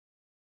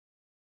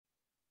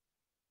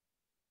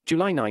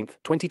July 9,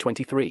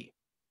 2023.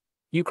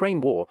 Ukraine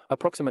war,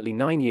 approximately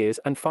 9 years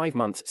and 5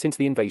 months since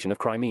the invasion of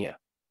Crimea.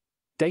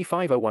 Day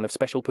 501 of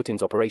Special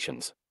Putin's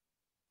operations.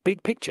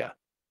 Big picture.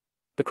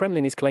 The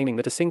Kremlin is claiming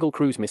that a single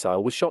cruise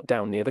missile was shot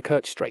down near the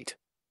Kerch Strait.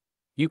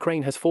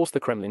 Ukraine has forced the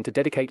Kremlin to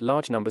dedicate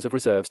large numbers of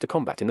reserves to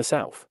combat in the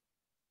south.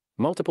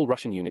 Multiple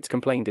Russian units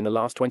complained in the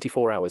last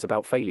 24 hours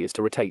about failures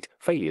to rotate,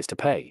 failures to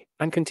pay,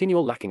 and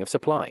continual lacking of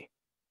supply.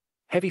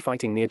 Heavy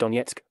fighting near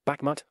Donetsk,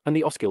 Bakhmut, and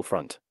the Oskil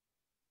front.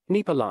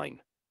 Dnieper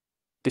Line.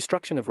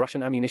 Destruction of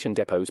Russian ammunition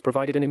depots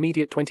provided an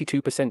immediate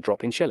 22%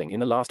 drop in shelling in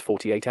the last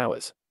 48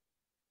 hours.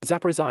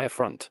 Zaporizhzhya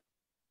Front.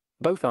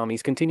 Both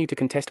armies continue to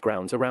contest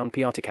grounds around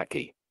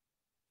Piatikhatki.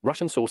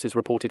 Russian sources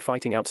reported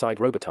fighting outside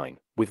Robotyne,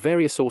 with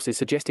various sources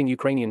suggesting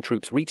Ukrainian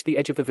troops reached the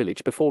edge of the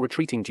village before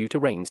retreating due to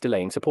rains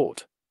delaying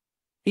support.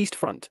 East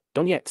Front,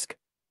 Donetsk.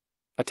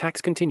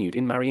 Attacks continued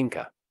in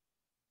Mariinka.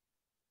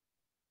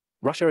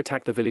 Russia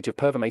attacked the village of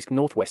Pervomaysk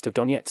northwest of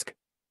Donetsk.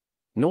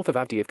 North of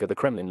Avdiivka, the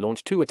Kremlin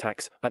launched 2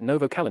 attacks at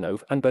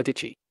Novokalinov and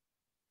Berdychi.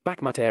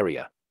 Bakhmut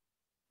Area.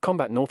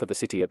 Combat north of the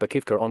city at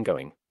Bakhivka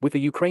ongoing, with the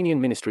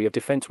Ukrainian Ministry of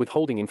Defense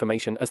withholding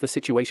information as the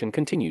situation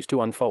continues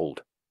to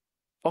unfold.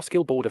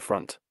 Oskil border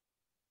front.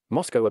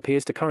 Moscow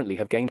appears to currently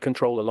have gained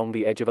control along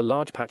the edge of a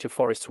large patch of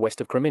forests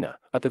west of Kreminna,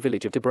 at the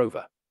village of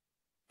Dubrova.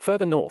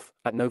 Further north,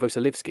 at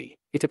Novoselivsky,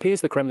 it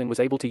appears the Kremlin was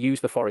able to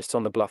use the forests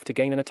on the bluff to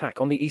gain an attack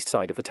on the east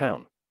side of the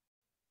town.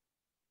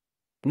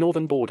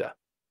 Northern border.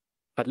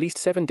 At least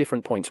 7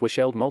 different points were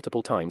shelled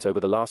multiple times over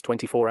the last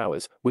 24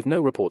 hours, with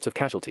no reports of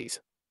casualties.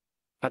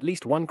 At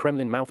least one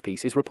Kremlin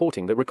mouthpiece is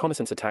reporting that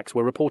reconnaissance attacks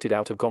were reported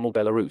out of Gomel,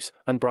 Belarus,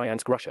 and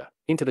Bryansk, Russia,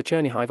 into the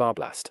Chernihiv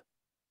Oblast.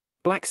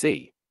 Black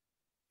Sea.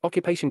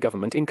 Occupation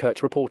government in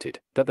Kerch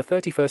reported that the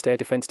 31st Air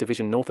Defense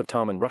Division north of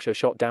Tarman, Russia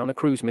shot down a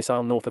cruise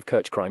missile north of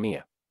Kerch,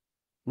 Crimea.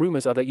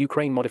 Rumors are that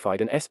Ukraine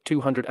modified an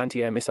S-200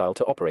 anti-air missile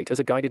to operate as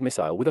a guided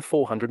missile with a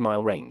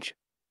 400-mile range.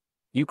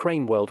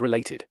 Ukraine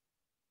world-related.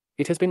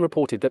 It has been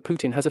reported that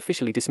Putin has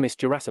officially dismissed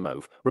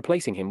Gerasimov,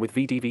 replacing him with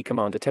VDV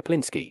Commander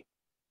Teplinsky.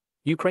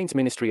 Ukraine's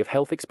Ministry of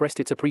Health expressed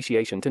its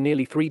appreciation to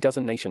nearly 3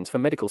 dozen nations for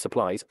medical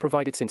supplies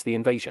provided since the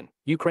invasion.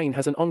 Ukraine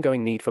has an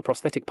ongoing need for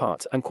prosthetic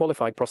parts and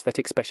qualified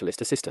prosthetic specialist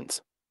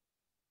assistance.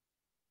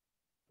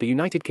 The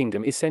United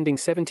Kingdom is sending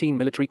 17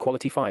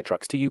 military-quality fire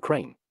trucks to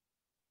Ukraine.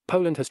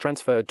 Poland has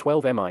transferred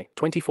 12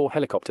 Mi-24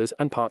 helicopters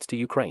and parts to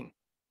Ukraine.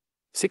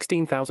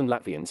 16,000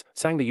 Latvians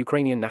sang the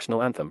Ukrainian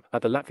national anthem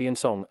at the Latvian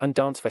Song and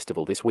Dance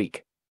Festival this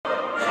week.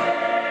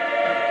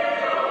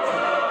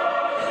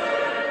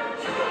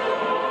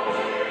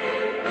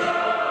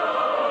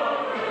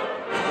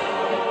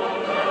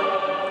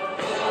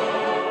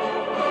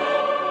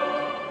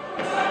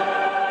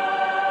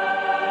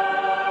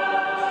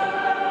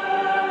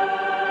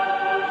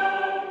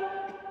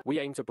 We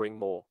aim to bring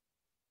more.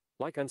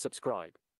 Like and subscribe.